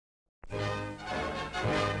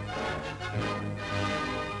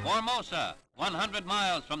Formosa, 100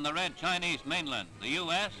 miles from the Red Chinese mainland, the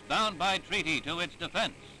U.S. bound by treaty to its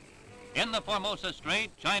defense. In the Formosa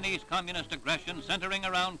Strait, Chinese communist aggression centering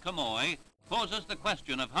around Quemoy poses the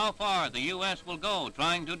question of how far the U.S. will go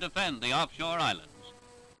trying to defend the offshore islands.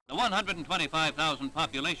 The 125,000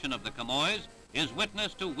 population of the Quemoys is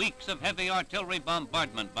witness to weeks of heavy artillery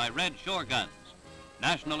bombardment by Red shore guns.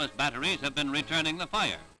 Nationalist batteries have been returning the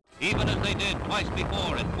fire, even as they did twice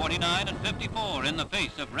before in 49 and 54 in the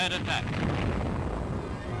face of Red attack.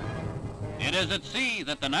 It is at sea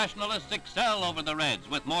that the Nationalists excel over the Reds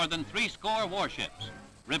with more than 70 warships.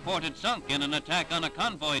 Reported sunk in an attack on a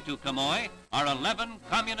convoy to Quemoy are 11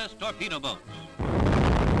 communist torpedo boats.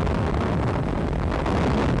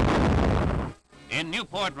 In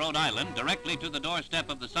Newport, Rhode Island, directly to the doorstep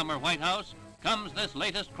of the summer White House, comes this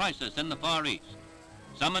latest crisis in the Far East.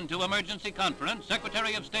 Summoned to emergency conference,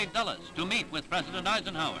 Secretary of State Dulles to meet with President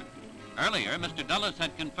Eisenhower. Earlier, Mr. Dulles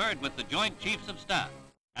had conferred with the Joint Chiefs of Staff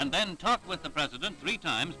and then talked with the President 3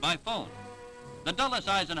 times by phone. The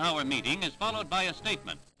Dulles-Eisenhower meeting is followed by a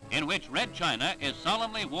statement in which Red China is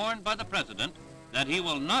solemnly warned by the President that he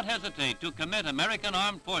will not hesitate to commit American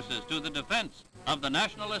armed forces to the defense of the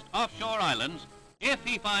nationalist offshore islands if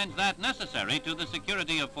he finds that necessary to the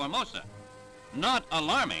security of Formosa. Not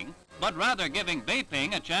alarming, but rather giving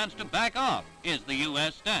Beiping a chance to back off, is the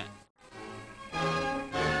U.S. stand.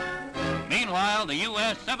 Meanwhile, the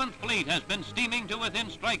U.S. 7th Fleet has been steaming to within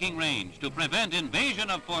striking range to prevent invasion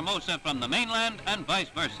of Formosa from the mainland and vice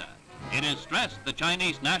versa. It is stressed the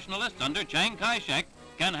Chinese Nationalists under Chiang Kai-shek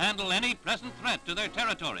can handle any present threat to their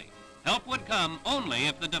territory. Help would come only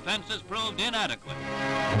if the defenses proved inadequate.